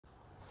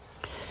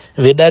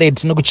Vedare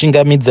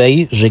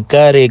tinokuchingamidzai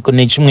zvekare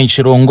kune chimwe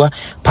chirongwa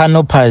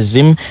pano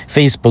paZim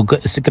Facebook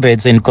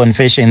Secrets and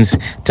Confessions.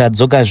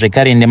 Tadzoka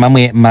zvekare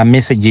nemamwe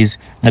mamessages.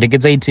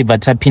 Regedzai tibva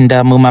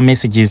tapinda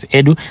mumamessages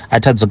edu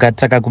atadzoka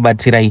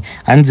takakubatirai.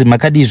 Hanzi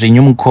makadi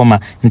zvenyu mukoma.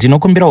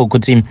 Ndinokumbirawo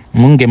kuti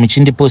munge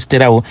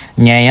muchindiposterawo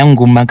nyaya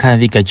yangu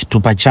makaviga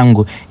chitupa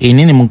changu.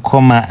 Inini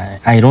mukoma,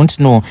 I don't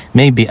know,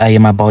 maybe I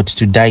am about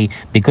to die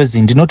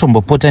because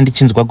ndinotombopota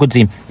ndichinzwa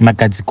kuti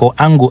magadziko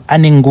angu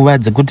ane nguva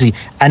dzekuti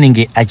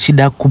anenge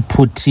achida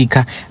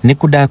kuputika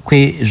nekuda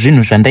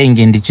kwezvinhu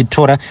zvandainge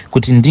ndichitora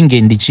kuti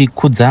ndinge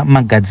ndichikudza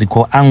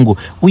magadziko angu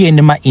uye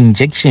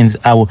nema-injections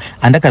awo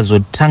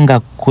andakazotanga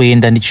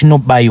kuenda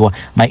ndichinobayiwa,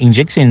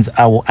 ma-injections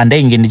awo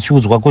andainge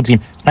ndichiudzwa kuti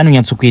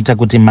anonyatsokuita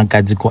kuti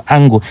magadziko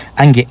angu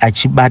ange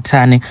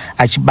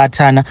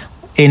achibatana.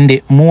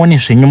 Ende muone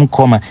zvenyu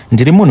mukoma,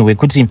 ndiri munhu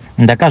wekuti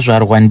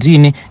ndakazvarwa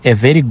ndine a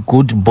very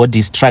good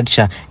body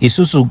structure.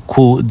 Isusu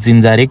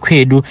kudzinza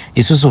rekwedu,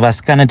 isusu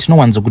vasikana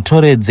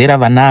tinowanzokutoredzera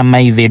vana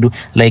amai vedu,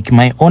 like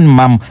my own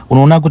mom.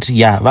 Unoona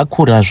kuti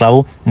vakura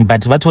zvavo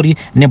but vatori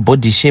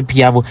nebody shape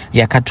yavo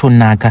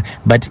yakatonaka.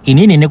 But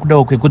inini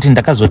nekudawo kwekuti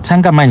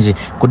ndakazotanga manje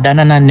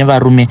kudanana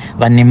nevarume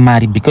vane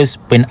mari, because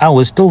when I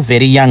was still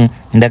very young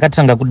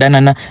ndakatanga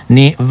kudanana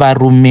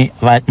nevarume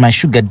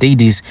masugar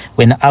daddies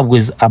when I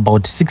was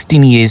about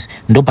 16 years.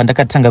 Ndo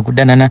pandakatanga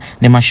kudanana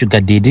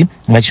nemasugar daddy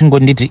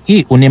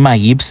vachingonditi une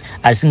mahips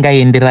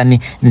asingaenderani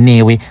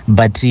newe.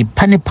 But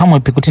pane pamwe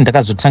pekuti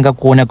ndakazotanga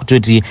kuona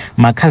kuti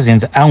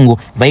macousins angu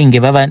vainge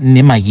vava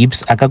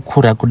nemahips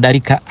akakura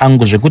kudarika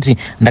angu, zvekuti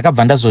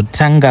ndakabva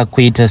ndazotanga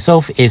kuita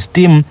self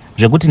esteem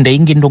zvekuti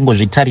ndainge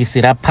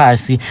ndongozvitarisira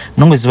pasi.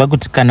 Munongoziva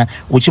kuti kana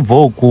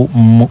uchibvawo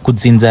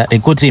kudzinza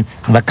rekuti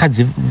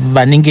vakadzi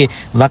vanenge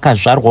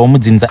vakazvarwawo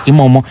mudzinza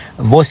imomo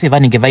vose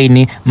vanenge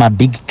vaine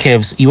mabig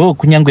curves, iwewo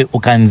kunyange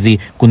ukanzi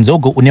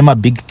kunzogo une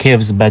mabig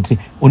curves but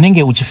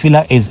unenge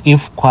uchifila as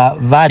if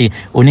kwavari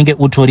unenge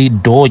utori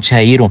dho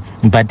chairo.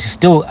 But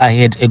still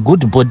I had a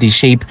good body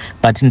shape,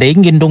 but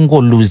ndainge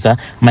ndongoluza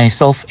my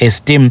self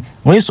esteem.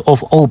 Worst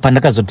of all,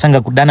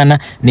 pandakazotanga kudanana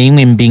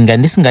neimwe mbinga,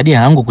 ndisingadi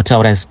hangu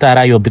kutaura zita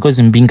rayo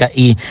because mbinga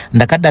iyi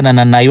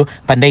ndakadanana nayo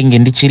pandainge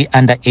ndichiri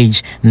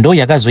underage. Ndo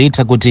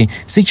yakazoita kuti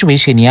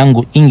situation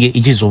yangu inge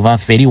ichizova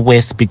very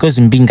worse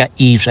because mbinga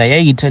iyi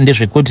zvayaita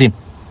ndezvekuti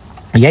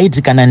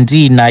yaiti kana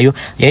ndiinayo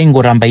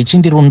yaingoramba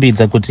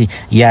ichindirumbidza kuti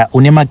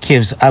une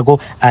macaves ako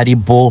ari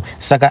ball.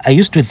 Saka I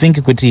used to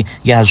think kuti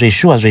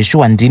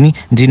zveshuwa ndini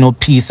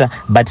ndinopisa.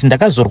 But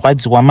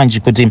ndakazorwadziwa manje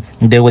kuti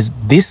there was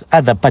this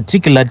other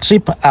particular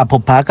trip apo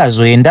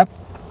paakazoenda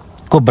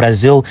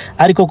kuBrazil.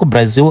 Ariko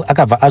kuBrazil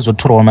akabva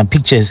azotorwa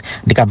mapictures,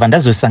 ndikabva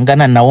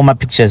ndazosangana nawo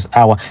mapictures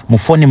awa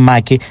mufoni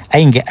make.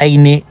 Ainge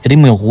aine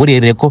rimwe hure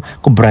reko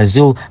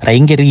kuBrazil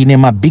rainge riine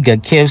mabigger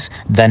caves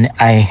than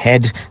I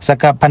had.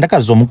 Saka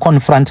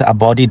pandakazomuconfront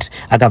about it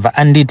akabva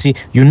anditi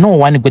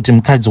one kuti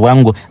mukadzi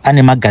wangu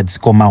ane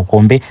magadziko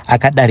mahombe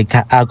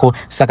akadarika ako.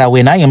 Saka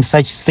when I am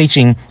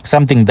searching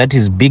something that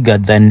is bigger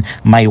than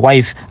my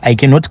wife, I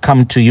cannot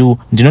come to you.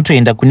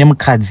 Ndinotoenda kune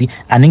mukadzi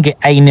anenge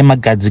aine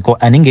magadziko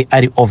anenge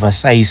ari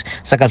oversize.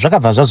 Saka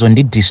zvakabva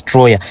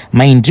zvazondidestroya.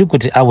 Mind you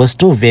kuti I was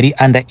still very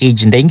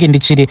underage, ndainge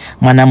ndichiri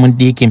mwana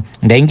mudiki,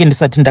 ndainge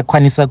ndisati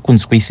ndakwanisa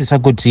kunzwisisa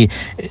kuti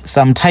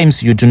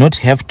sometimes you do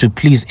not have to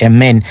please a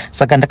man.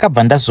 Saka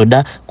ndakabva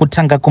ndazoda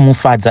kutanga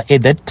kumufadza.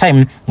 At that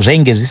time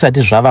zvainge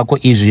zvisati zvavako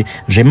izvi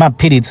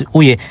zvemapiritsi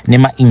uye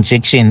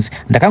nema-injections.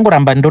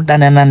 Ndakangoramba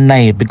ndodanana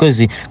naye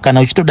because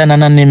kana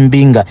uchitodanana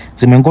nembinga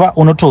dzimwe nguva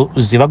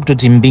unotoziva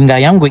kuti mbinga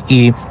yangu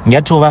iyi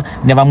yatova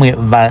nevamwe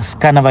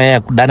vasikana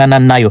vaya kudanana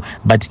nayo,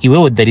 but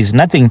iwewe there is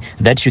nothing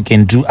that you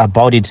can do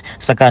about it.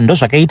 Saka ndo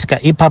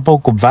zvakaitika ipapo.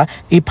 Kubva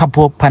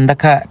ipapo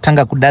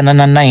pandakatanga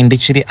kudanana naye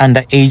ndichiri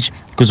underage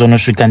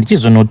kuzonosvika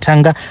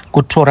ndichizonotanga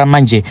kutora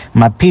manje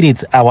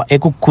mapiritsi awa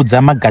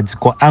ekukudza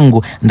magadziko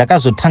angu.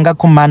 Ndakazotanga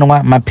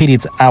kumanwa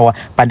mapiritsi awa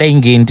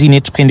pandainge ndine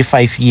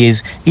 25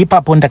 years.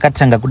 Ipapo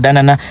ndakatanga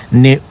kudanana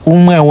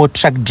neumwewo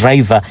truck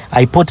driver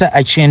aipota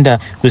achienda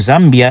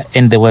kuZambia,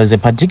 and there was a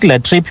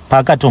particular trip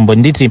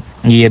paakatombonditi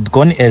he had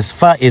gone as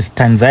far as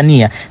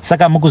Tanzania.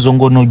 Saka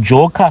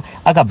mukuzongonojoka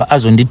akabva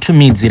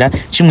azonditumidzira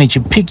chimwe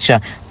chipicture,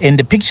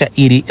 and picture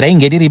iri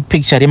rainge riri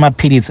picture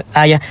remapiritsi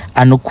aya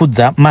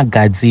anokudza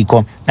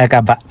magadziko.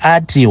 Akabva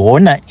ati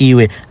hona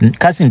iwe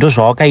kasi ndo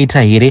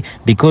zvawakaita here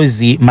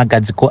because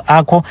magadziko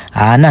ako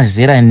haana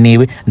zera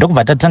newe.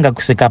 Ndokubva tatanga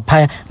kuseka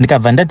paya.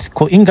 Ndikabva ndati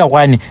ko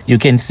ingawani you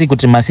can see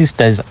kuti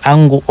masisters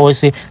angu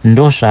ose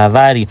ndo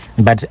zvavari.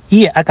 But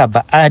iye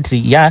akabva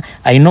ati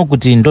I know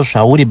kuti ndo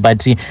zvauri,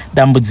 but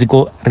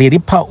dambudziko riri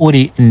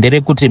pauri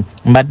nderekuti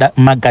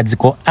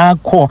magadziko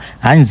ako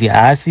hanzi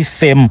haasi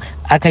femu.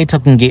 Akaita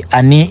kunge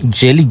ane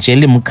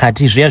jeli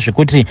mukati zviya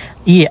zvekuti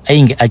iye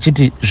ainge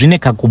achiti zvine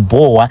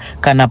kakubohwa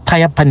kana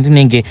paya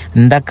pandinenge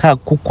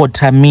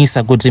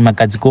ndakakukotamisa kuti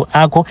magadziko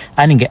ako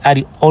anenge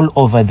ari all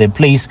over the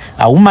place.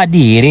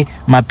 Haumadi here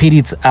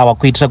mapiritsi awa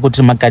kuitira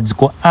kuti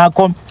magadziko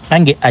ako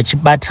ange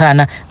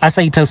achibatana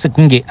asaita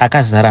sekunge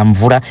akazara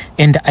mvura.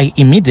 And I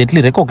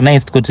immediately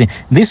recognized kuti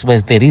this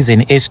was the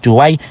reason as to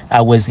why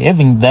I was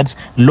having that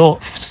low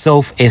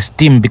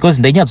self-esteem, because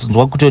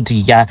ndainyatsodzwa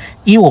kutoti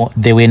iwo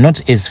they were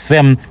not as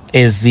firm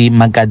as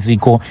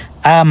Magadzik0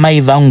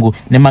 mai vangu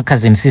nema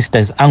cousin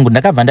sisters angu.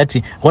 Ndakabva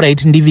ndati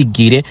alright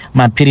ndivigire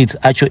Mapiritsi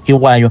acho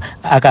iwayo.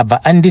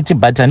 Akabva anditi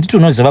but handiti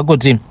unoziva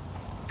kuti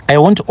I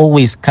won't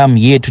always come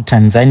here to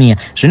Tanzania.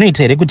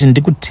 Zvinoita here kuti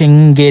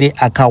ndikutengere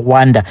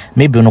akawanda,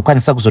 maybe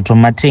unokwanisa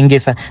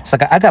kuzotomatengesa.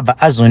 Saka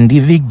akabva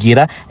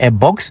azondivigira a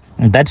box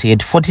that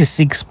had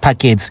 46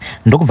 packets.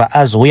 Ndokubva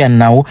azouya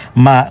nawo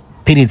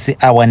Mapiritsi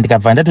awa.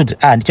 Ndikabva ndatoti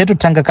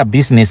ndichatotanga ka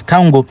business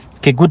kangu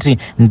kekuti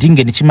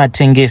ndinge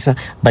ndichimatengesa.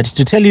 But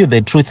to tell you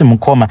the truth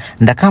mukoma,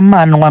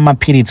 ndakamanwa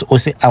Mapiritsi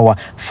ose awa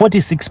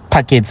 46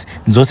 packets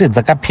dzose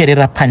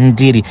dzakaperera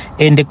pandiri.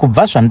 Ende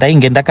kubva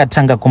zvandainge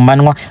ndakatanga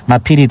kumanwa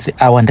Mapiritsi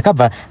awa,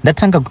 ndakabva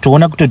ndatanga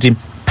kutoona kutoti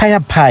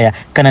paya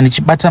kana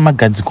ndichibata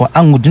Magadzik0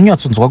 angu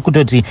ndinyatsonzwa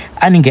kutoti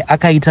anenge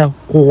akaita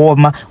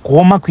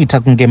kuoma kuita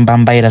kunge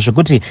mbambaira,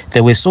 zvekuti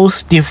they were so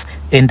stiff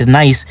and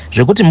nice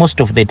zvekuti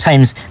most of the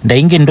times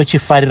ndainge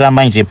ndochifarira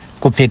manje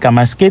kupfeka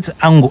maskets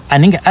angu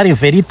anenge ari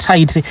very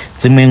tight.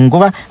 Dzimwe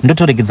nguva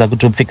ndotoregedza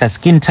kutopfeka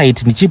skin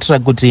tight ndichitira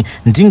kuti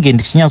ndinge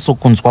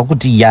ndichinyatsokunzwa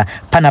kuti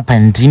panapa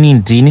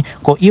ndini.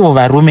 Ko ivo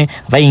varume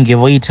vainge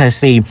voita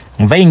sei?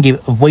 Vainge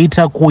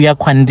voita kuuya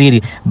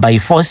kwandiri by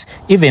force.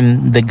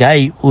 Even the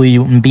guy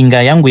uyu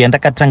mbinga yangu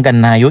yandakatanga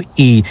nayo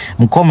iyi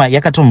mukoma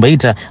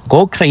yakatomboita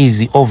go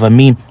crazy over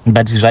me,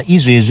 but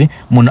zvaizvezvi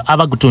munhu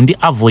ava kutondi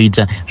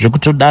avoida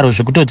zvekutodaro,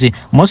 zvekutoti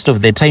most of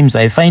the times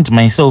I find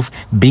myself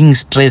being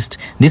stressed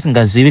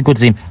ndisingazivi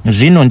kuti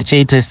zvino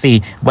ndichaita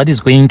sei, what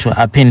is going to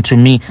happen to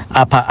me.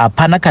 Apa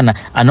hapana kana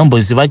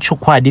anomboziva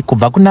chokwadi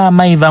kubva kuna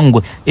amai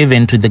vangu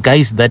even to the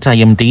guys that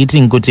I am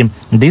dating kuti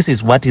this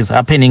is what is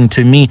happening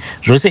to me.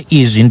 Zvose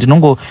izvi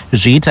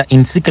ndinongozviita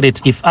in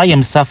secret. If I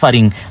am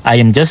suffering,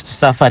 I am just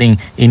suffering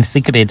in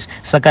secret.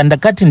 Saka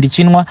ndakati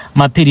ndichinwa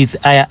Mapiritsi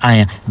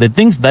aya, the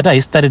things that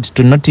I started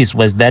to notice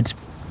was that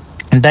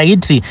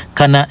ndaiti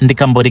kana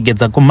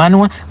ndikamboregedza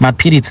kumanwa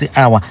Mapiritsi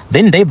awa,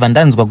 then ndaibva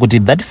ndanzwa kuti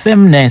that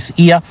firmness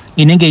iya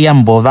inenge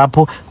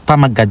yambovapo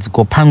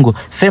paMagadzik0 pangu,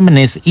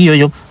 firmness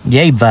iyoyo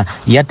yaibva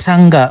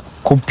yatanga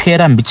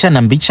kupera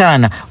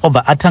mbichana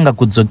obva atanga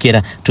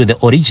kudzokera to the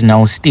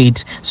original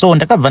state. So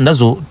ndakabva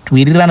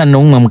ndazotwirirana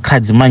noumwe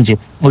mukadzi manje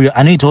uyo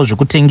anoitawo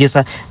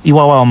zvekutengesa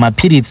iwawa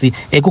Mapiritsi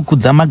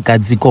ekukudza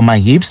Magadzik0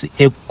 mahips,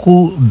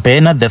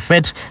 ekuburn the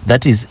fat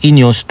that is in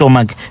your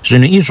stomach.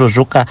 Zvinhu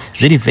izvozvo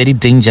zviri very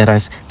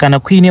dangerous. Kana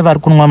kuine vari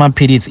kunwa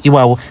Mapiritsi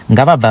iwawo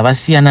ngavabva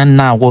vasiyana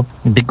nawo,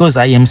 because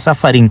I am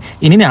suffering.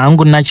 Inini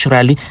hangu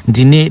naturally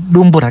ndine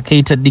dumbu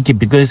rakaita diki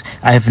because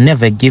I have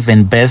never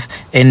given birth,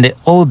 and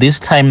all this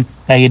time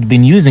I had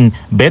been using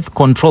birth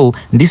control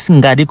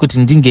ndisingadi kuti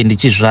ndinge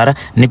ndichizvara,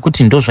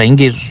 nekuti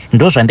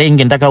ndo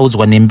zvandainge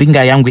ndakaudzwa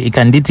nembinga yangu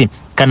ikanditi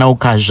kana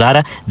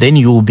ukazvara then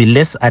you will be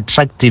less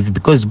attractive,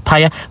 because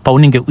paya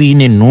paunenge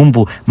uine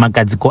nhumbu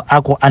Magadzik0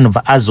 ako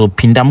anobva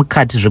azopinda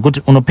mukati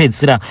zvekuti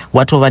unopedzisira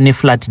watova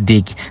neflat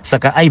deck.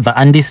 Saka aibva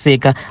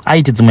andiseka,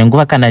 aiti dzimwe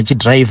nguva kana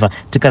achidriver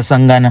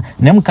tikasangana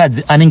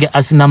nemukadzi anenge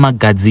asina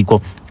Magadzik0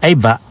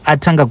 aibva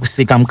atanga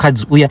kuseka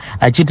mukadzi uya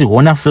achiti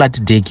hona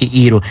flat deck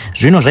iro.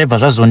 Zvino zvaibva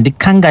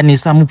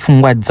zvazondikanganisa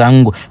mupfungwa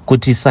dzangu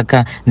kuti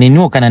saka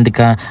neniwo kana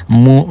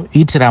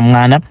ndikamuitira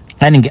mwana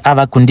anenge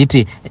ava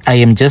kunditi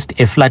I am just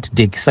a flat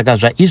deck. Saka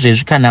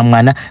zvaizvezvi kana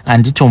mwana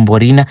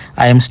anditomborina,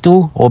 I am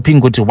still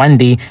hoping kuti one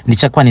day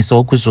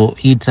ndichakwanisawo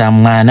kuzoita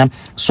mwana.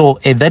 So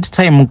at that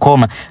time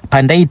mukoma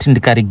pandaiti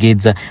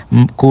ndikaregedza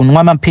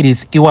kunwa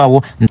Mapiritsi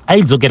iwawo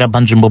aidzokera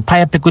panzvimbo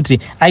paya pekuti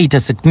aita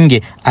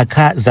sekunge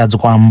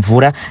akazadzwa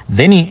mvura.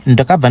 Then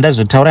ndakabva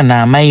ndazotaura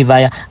naamai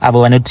vaya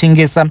avo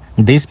vanotengesa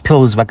these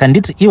pills,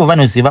 vakanditi ivo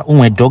vanoziva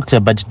umwe doctor,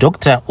 but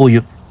doctor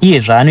uyu iye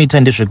zvaanoita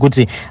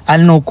ndezvekuti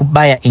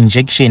anokubaya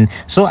injection.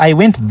 So I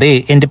went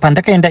there, and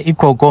pandakaenda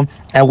ikoko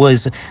I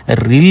was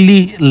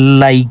really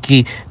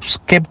like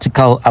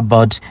skeptical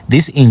about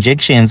these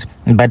injections,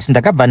 but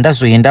ndakabva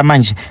ndazoenda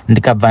manje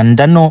ndikabva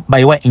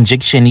ndanobayiwa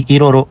injection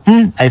iroro.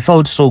 I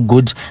felt so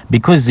good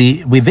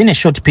because within a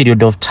short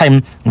period of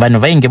time vanhu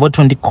vainge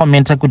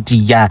votondikomenta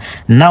kuti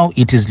now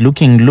it is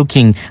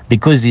looking,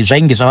 because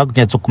zvainge zvava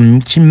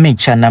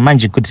kunyatsokuchimechana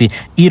manje kuti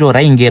iro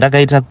rainge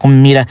rakaita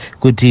kumira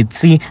kuti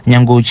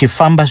nyange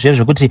uchifamba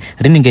zvezvekuti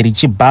rinenge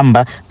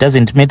richibhamba,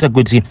 doesn't matter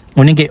kuti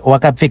unenge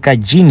wakapfeka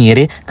jean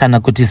here kana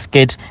kuti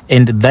skirt,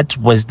 and that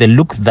was the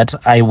look that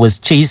I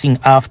was chasing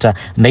after.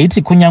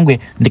 Ndaiti kunyangwe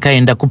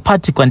ndikaenda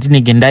kupati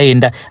kwandinenge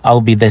ndaenda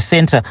I'll be the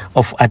center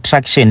of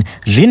attraction.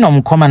 Zvino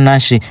mukoma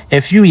nashi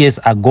a few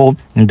years ago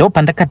ndo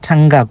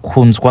pandakatanga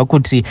kunzwa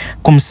kuti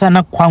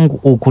kumusana kwangu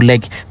uku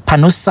like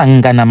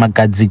panosangana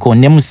Magadzik0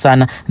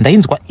 nemusana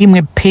ndainzwa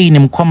imwe pain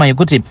mukoma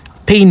yekuti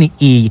pain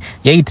iyi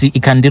yaiti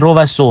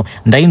ikandirova, so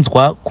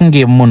ndainzwa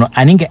kunge munhu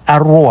anenge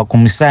arowa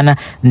kumusana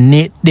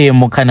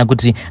nedemo kana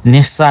kuti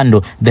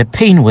nesando. The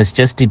pain was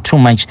just too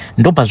much.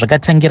 Ndopa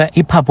zvakatangira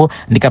ipapo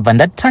ndikabva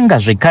ndatanga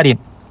zvekare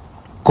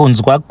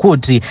kunzwa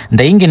kuti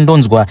ndainge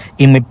ndonzwa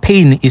imwe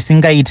pain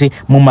isingaite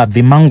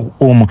mumabvi mangu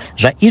umu.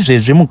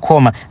 Zvaizvezvi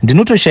mukoma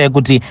ndinotoshaya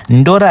kuti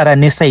ndorara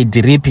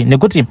nesaidi ripi,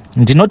 nekuti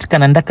ndinoti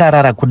kana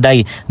ndakarara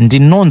kudai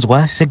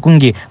ndinonzwa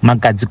sekunge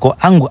magadziko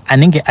angu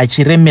anenge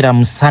achiremera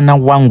musana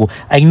wangu.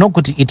 I know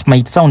kuti it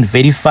might sound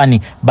very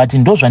funny, but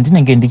ndo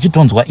zvandinenge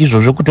ndichitonzwa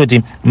izvozvo,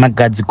 kutoti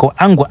magadziko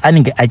angu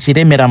anenge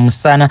achiremera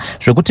musana,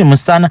 zvekuti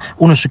musana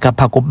unosvika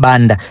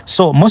pakubanda.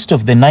 So most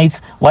of the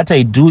nights what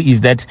I do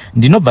is that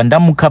ndinobva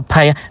ndamuka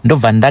paya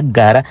ndobva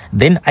ndagara,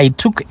 then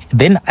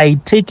I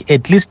take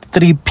at least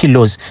 3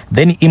 pillows.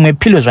 Then imwe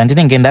pillow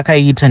zvandinenge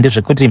ndakaita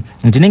ndezvekuti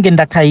ndinenge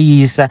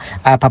ndakaiisa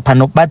apa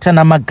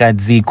panobatana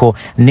magadziko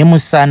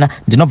nemusana,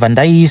 ndinobva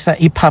ndaiisa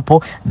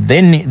ipapo.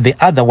 Then the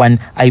other one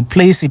I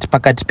place it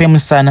pakati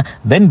pemusana,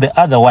 then the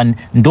other one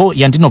ndo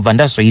yandinobva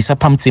ndazoisa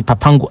pamutsipa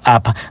pangu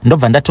apa,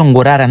 ndobva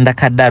ndatongorara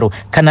ndakadaro.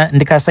 Kana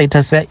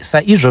ndikasaita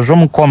saizvozvo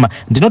mukoma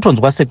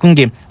ndinotonzwa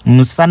sekunge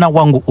musana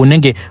wangu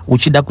unenge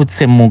uchida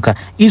kutsemuka.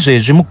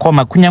 Izvezvi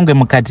mukoma kunyange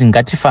mukati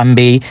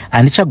ngatifambei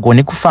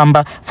handichagoni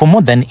kufamba for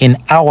more than an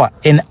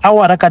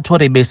hour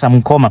rakatorebesa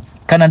mukoma.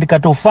 Kana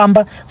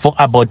ndikatofamba for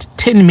about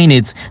 10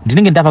 minutes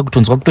ndinenge ndava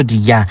kutonzwa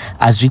kutoti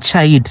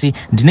hazvichaiti,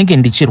 ndinenge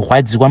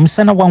ndichirwadziwa,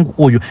 musana wangu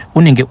uyu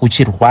unenge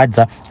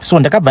uchirwadza. So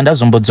ndakabva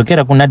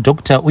ndazombodzokera kuna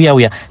doctor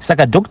uya.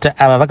 Saka doctor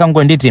ava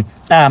vakangonditi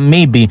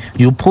maybe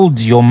you pulled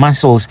your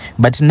muscles,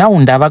 but now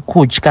ndava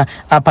kutya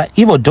apa.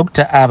 Ivo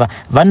doctor ava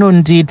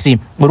vanonditi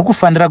uri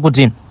kufanira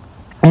kuti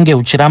unge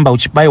uchiramba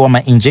uchibayiwa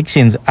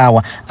ma-injections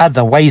awa,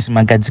 otherwise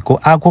magadziko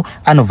ako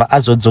anobva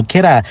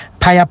azodzokera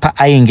paya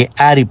paainge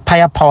ari,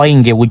 paya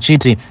pawainge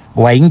uchiti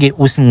wainge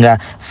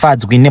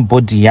usingafadzwi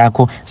nebhodhi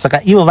yako.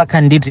 Saka ivo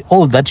vakanditi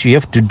all that you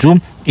have to do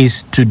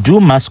is to do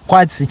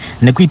masquats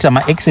nekuita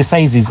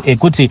ma-exercises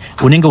ekuti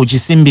unenge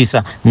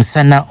uchisimbisa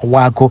musana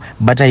wako.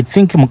 But I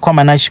think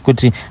mukomanachi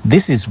kuti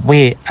this is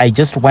where I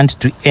just want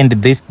to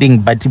end this thing,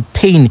 but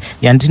pain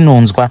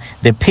yandinonzwa,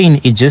 the pain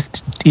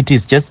it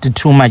is just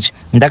too much.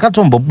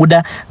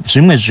 Ndakatombobuda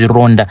zvimwe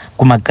zvironda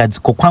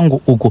kumagadziko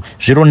kwangu uku.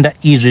 Zvironda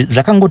izvi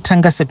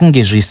zvakangotanga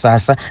sekunge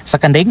zvisasa,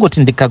 saka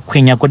ndaingoti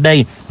ndikakwenya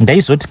kudai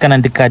ndaizoti kana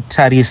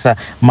ndikatarisa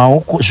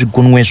maoko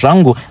zvigunwe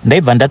zvangu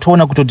ndaibva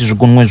ndatoona kutoti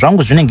zvigunwe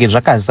zvangu zvinenge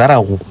zvakazara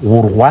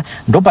hurwa.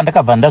 Ndopa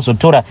ndakabva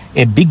ndazotora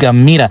a bigger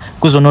mirror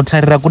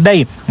kuzonotarira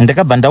kudai,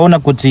 ndakabva ndaona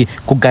kuti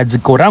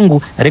kugadziko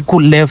rangu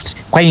reku-left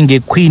kwainge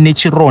kuine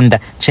chironda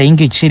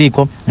chainge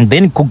chiriko,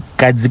 then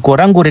kugadziko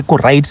rangu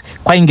reku-right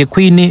kwainge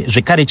kuine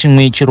zvekare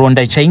chimwe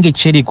chironda chainge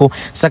chiriko.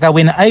 Saka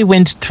when I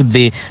went to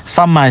the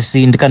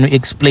pharmacy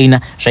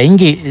ndikanoexplaina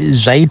zvainge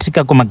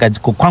zvaitika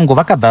kumagadziko kwangu,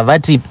 vakabva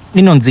vati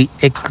inonzi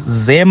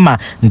eczema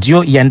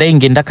ndiyo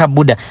yandainge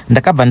ndakabuda.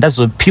 Ndakabva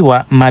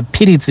ndazopiwa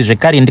mapiritsi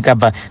zvekare,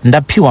 ndikabva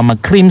ndapiwa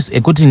macreams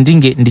ekuti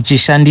ndinge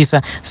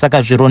ndichishandisa.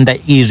 Saka zvironda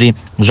izvi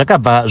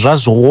zvakabva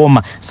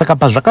zvazooma. Saka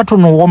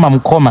pazvakatonooma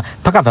mukoma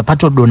pakabva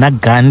patodona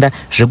ganda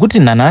zvekuti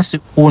nanhasi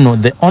uno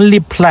the only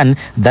plan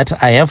that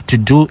I have to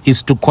do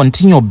is to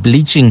continue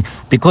bleaching,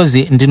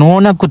 because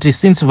ndinoona kuti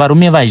since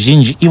varume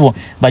vazhinji ivo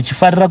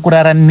vachifarira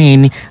kurara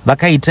neni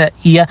vakaita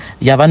iya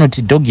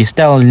yavanoti doggy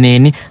style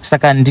neni,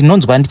 saka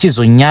ndinonzwa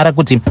ndichizonyara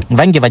kuti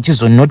vange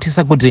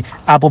vachizonotisa kuti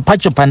apo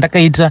pacho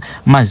pandakaita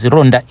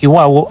mazironda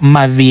iwawo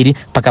maviri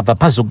pakabva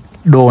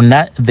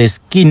pazodona the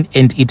skin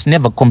and it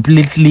never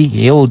completely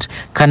healed.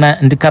 Kana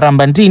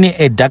ndikaramba ndine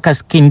a darker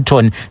skin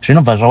tone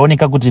zvinobva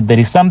zvaoneka kuti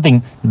there is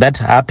something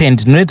that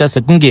happened. Ndinoita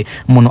sekunge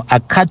munhu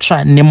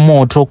akatsva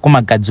nemoto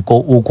kumagadziko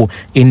uku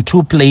in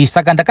 2 places.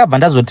 Saka ndakabva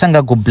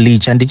ndazotanga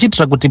kubleacha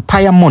ndichitira kuti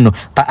paya munhu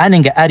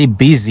paanenge ari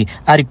busy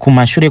ari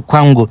kumashure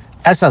kwangu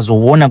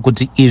asazoona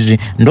kuti izvi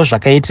ndo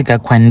zvakaitika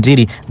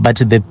kwandiri.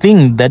 But the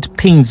thing that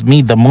pains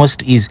me the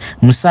most is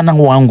musana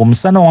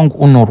wangu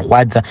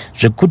unorwadza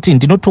zvekuti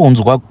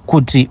ndinotounzwa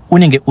kuti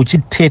unenge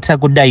uchiteta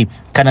kudai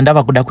kana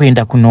ndava kuda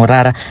kuenda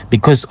kunorara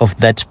because of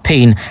that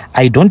pain.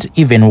 I don't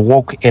even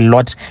walk a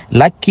lot.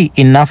 Lucky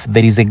enough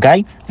there is a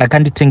guy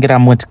akanditengera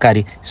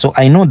motikari, so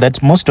I know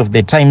that most of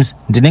the times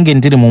ndinenge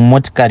ndiri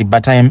mumotikari,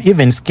 but I am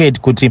even scared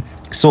kuti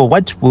so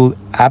what will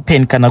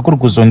happen kana kuri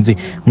kuzonzi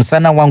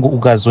musana wangu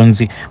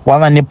ukazonzi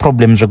wava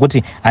neproblem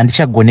zvekuti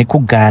handichagone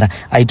kugara.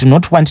 I do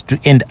not want to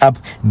end up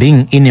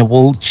being in a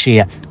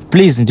wheelchair.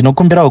 Please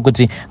ndinokumbirawo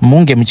kuti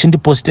munge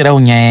muchindiposterawo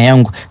nyaya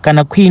yangu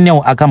kana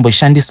kuinewo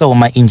akamboshandisawo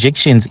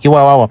ma-injections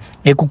iwawawa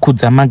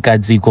ekukudza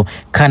magadziko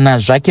kana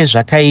zvake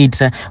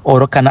zvakaita,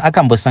 oro kana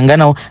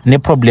akambosanganawo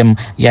neproblem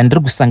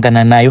yandiri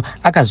kusangana nayo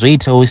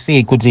akazoitawo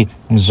sei kuti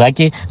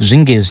zvake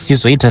zvinge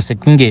zvichizoita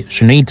sekunge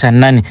zvinoita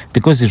nani,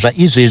 because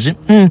zvaizvezvi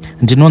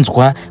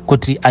ndinonzwa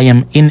kuti I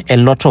am in a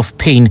lot of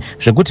pain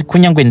zvekuti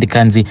kunyange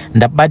ndikanzi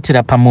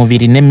ndabatira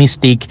pamuviri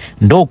nemistake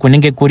ndo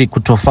kunenge kuri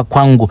kutofa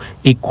kwangu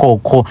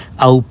ikoko.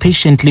 I'll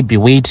patiently be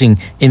waiting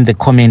in the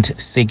comment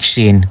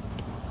section.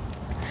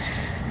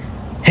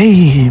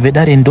 Hey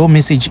vedare, ndo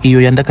message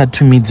iyo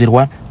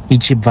yandakatumidzirwa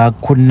ichibva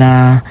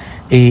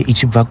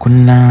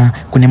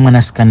kune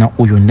mwanasikana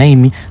uyu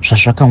Naimi.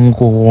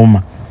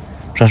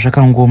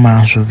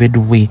 Zvazvakangoma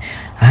zvovedwe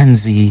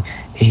hanzi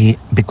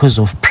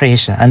because of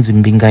pressure, hanzi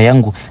mbinga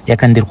yangu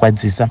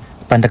yakandirwadzisa.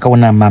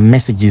 pandakaona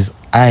messages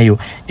ayo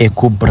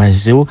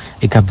ekuBrazil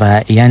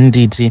ikabva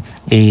yanditi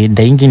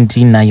ndainge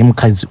ndinaye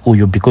mukadzi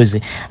uyu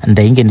because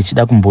ndainge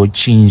ndichida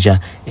kumbochinja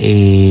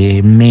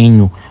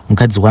menu.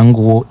 Mukadzi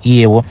wangu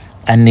iyewo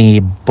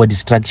ane body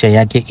structure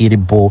yake iri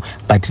bo,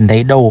 but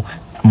ndaidawo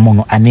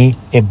munhu ane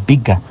a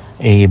bigger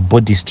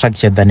body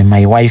structure than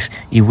my wife.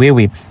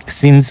 Iwewe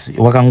since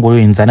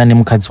wakangoenzana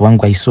nemukadzi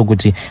wangu aiso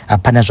kuti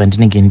hapana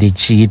zvandinenge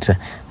ndichiita.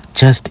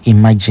 Just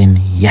imagine,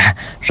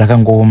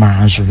 zvakangooma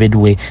hazvo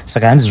vedwe.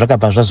 Saka hanzi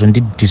zvakabva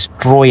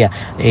zvazondidestroya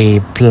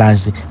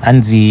plus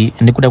hanzi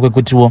nekuda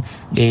kwekutiwo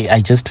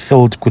I just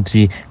felt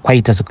kuti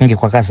kwaita sekunge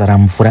kwakazara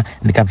mvura,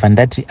 ndikabva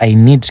ndati I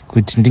need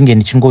kuti ndinge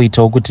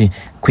ndichingoitawo kuti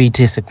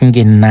kuite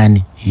sekunge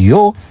nani.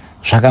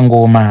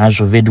 Zvakangooma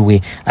hazvo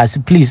vedwe. Asi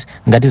please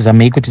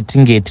ngatizamei kuti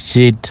tinge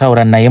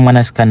tichitaura naye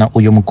mwanasikana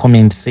uyo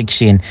mucomment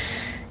section.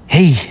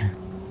 Hey,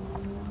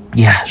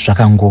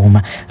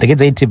 zvakangooma.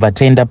 Regedzai tibva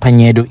taenda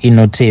panyedu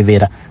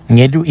inotevera.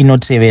 Nyedu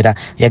inotevera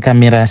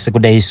yakamira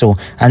sekudai so.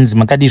 Hanzi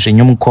makadi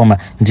zvenyu mukoma,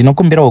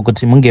 ndinokumbirawo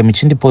kuti munge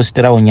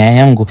muchindiposterawo nyaya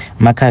yangu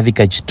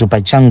makaviga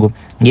chitupa changu.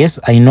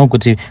 Yes, I know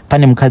kuti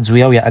pane mukadzi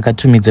uya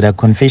akatumidzira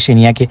confession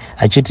yake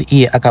achiti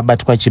iye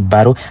akabatwa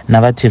chibharo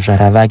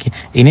navatezvara vake.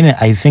 Inini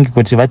I think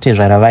kuti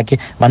vatezvara vake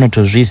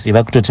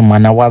vanotozviziva kutoti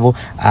mwana wavo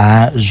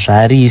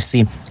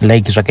zvarisi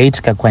like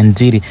zvakaitika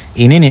Kwandiri.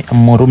 Inini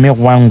murume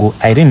wangu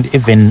I didn't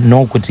even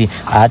know kuti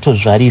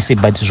haatozvarisi,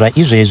 but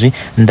zvaizvezvi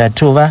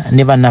ndatova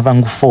nevana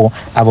vangu 4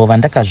 avo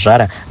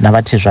vandakazvara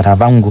navatezvara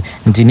vangu.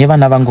 Ndine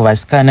vana vangu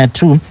vasikana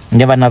 2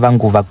 nevana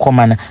vangu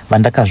vakomana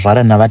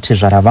vandakazvara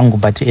navatezvara vangu,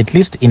 but at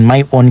least in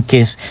my own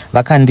case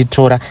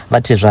vakanditora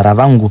vatezvara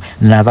vangu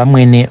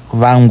navamwene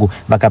vangu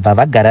vakabva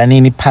vagara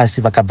neni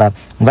pasi vakabva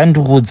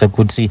vandiudza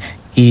kuti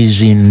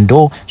izvi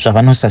ndo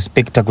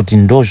zvavanosuspekta kuti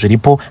ndo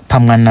zviripo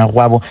pamwana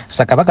wavo.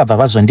 Saka vakabva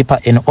vazondipa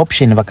an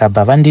option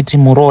vakabva vanditi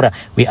Murora,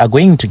 we are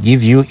going to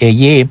give you a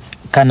year.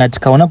 Kana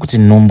tikaona kuti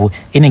nhumbu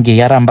inenge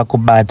yaramba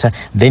kubata,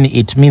 then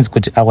it means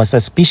kuti our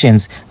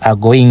suspicions are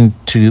going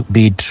to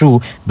be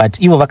true.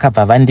 But ivo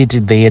vakabva vanditi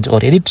they had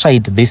already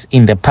tried this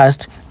in the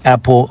past.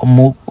 Apo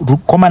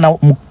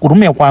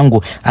murume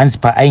wangu hanzi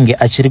paainge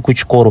achiri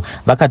kuchikoro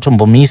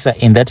vakatombomisa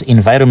in that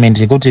environment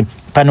yekuti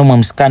pano mumwe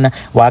musikana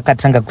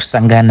waakatanga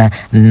kusangana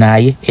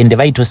naye ende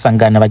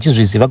vaitosangana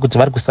vachizviziva kuti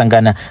vari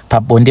kusangana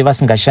pabonde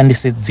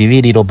vasingashandisi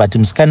dziviriro, but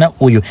musikana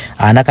uyu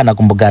haana kana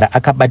kumbogara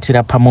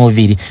akabatira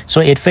pamuviri.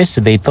 So at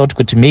first they thought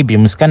kuti maybe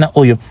musikana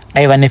uyu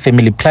aiva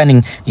nefamily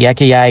planning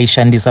yake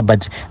yaaishandisa,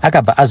 but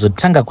akabva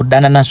azotanga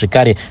kudanana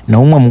zvekare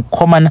noumwe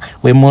mukomana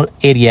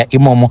wemuarea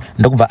imomo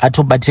ndokubva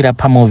atobatira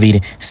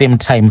pamuviri same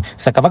time.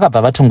 Saka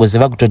vakabva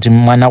vatongoziva kutoti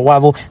mwana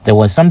wavo there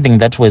was something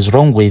that was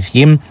wrong with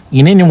him.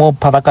 Ininiwo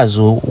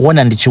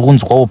pavakazoona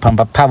ndichiunzwawo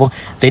pamba pavo,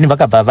 then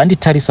vakabva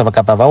vanditarisa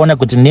vakabva vaona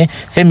kuti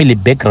nefamily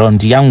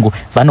background yangu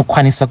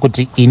vanokwanisa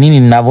kuti inini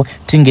navo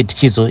tinge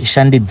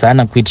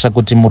tichizoshandidzana kuitira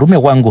kuti murume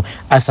wangu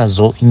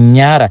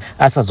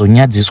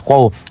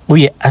asazonyadziswawo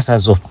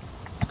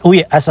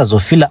uye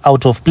asazofila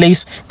out of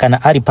place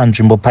kana ari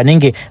panzvimbo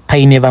panenge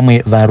paine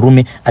vamwe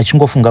varume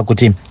achingofunga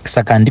kuti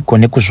saka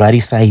ndigone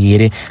kuzvarisa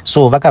here.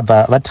 So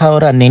vakabva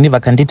vataura neni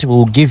vakanditi we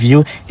will give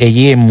you a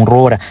year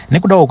Murora.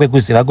 Nekudawo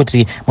kwekuziva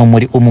kuti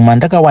mumuri umu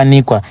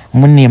mandakawanikwa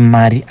mune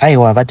mari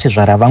aiwa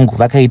vatezvara vangu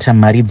vakaita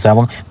mari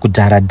dzavo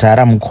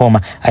kudharadhara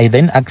mukoma. I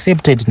then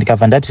accepted,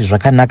 ndikabva ndati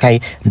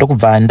zvakanakai,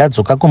 ndokubva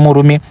ndadzoka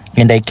kumurume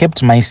and I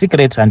kept my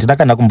secret. Handina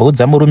kana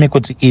kumboudza murume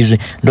kuti izvi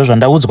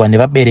ndozvandaudzwa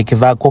nevabereki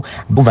vako.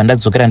 Ndobva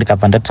ndadzokera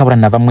ndikabva ndataura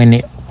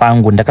navamwene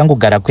vangu.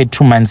 Ndakangogara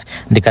 2 months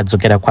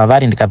ndikadzokera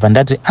kwavari ndikabva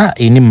ndati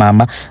ini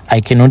mama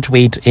I cannot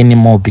wait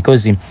anymore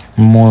because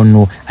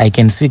munhu I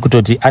can see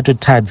kutoti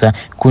atotadza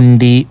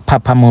kundipa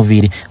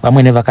pamuviri.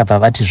 Vamwene vakabva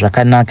vati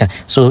zvakanaka.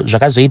 So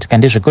zvakazoitika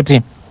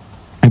ndezvekuti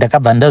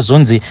ndakabva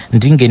ndazonzi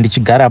ndinge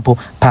ndichigarapo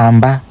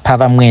pamba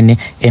pavamwene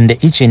and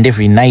each and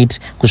every night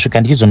kusvika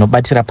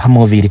ndichizonobatira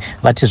pamuviri.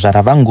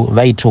 Vatezvara vangu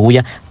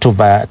vaitouya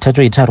tobva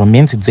tatoita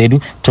romance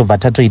dzedu, tobva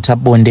tatoita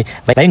bonde.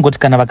 Vaingoti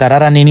kana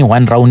vakarara neni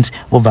 1 round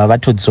vobva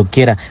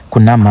vatodzokera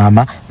kuna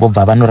mama,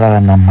 vobva vanorara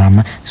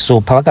namama.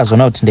 So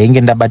pavakazoona kuti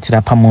ndainge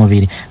ndabatira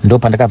pamuviri ndo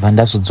pandakabva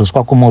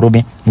ndazodzoswa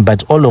kumurume,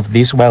 but all of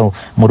this while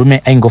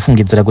murume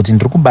aingofungidzira kuti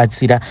ndiri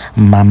kubatsira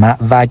mama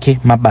vake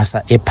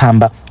mabasa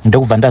epamba.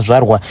 Ndokubva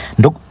ndazvarwa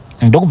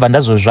ndokubva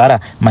ndazozvara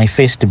my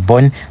first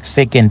born,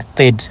 second,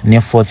 third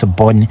nefourth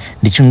born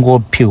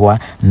ndichingopiwa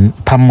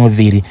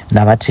pamuviri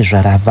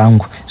navatezvara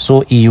vangu.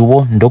 So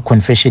iwo ndo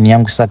confession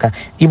yangu. Saka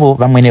ivo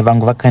vamwene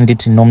vangu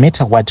vakanditi no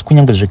matter what,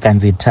 kunyange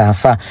zvikanzi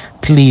tafa,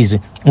 please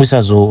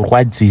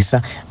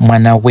usazorwadzisa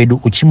mwana wedu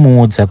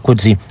uchimuudza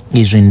kuti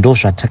izvi ndo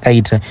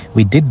zvatakaita.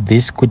 We did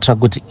this kuitira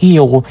kuti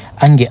iyewo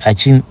ange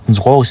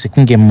achinzwawo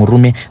sekunge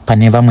murume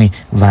pane vamwe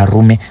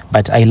varume.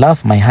 But I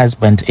love my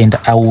husband and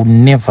I will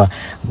never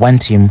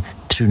want him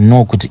to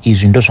know kuti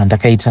izvi ndo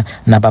zvandakaita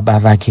nababa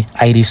vake.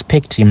 I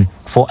respect him,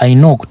 for I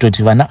know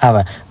kutoti vana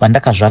ava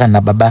vandakazvara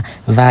nababa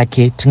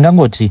vake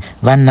tingangoti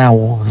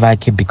vanawo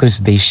vake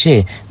because they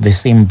share the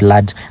same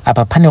blood.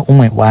 Apa pane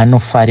umwe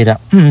waanofarira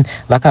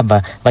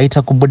vakabva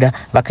vaita kubuda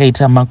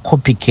vakaita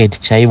macopycat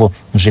chaivo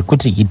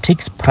zvekuti he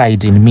takes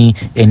pride in me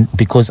and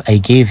because I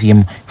gave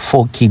him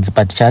 4 kids,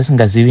 but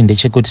chaasingazivi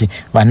ndechekuti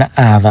vana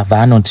ava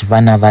vaanoti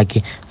vana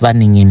vake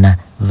vanin'ina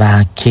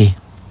vake.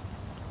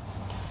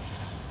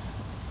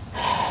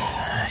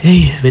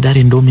 Hey,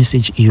 vedare ndo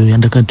message iyo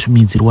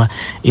yandakatumidzirwa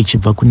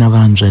ichibva kuna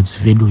vanzvadzi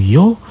vedu.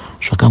 Yo,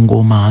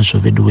 zvakangoma hazvo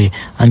veduwe,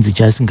 hanzi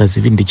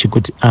chaasingazivi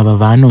ndechekuti ava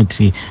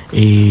vaanoti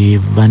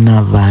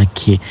vana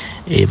vake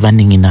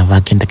vanin'ina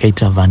vake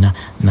ndakaita vana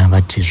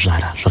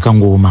navatezvara.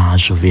 Zvakangoma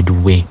hazvo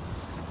veduwe.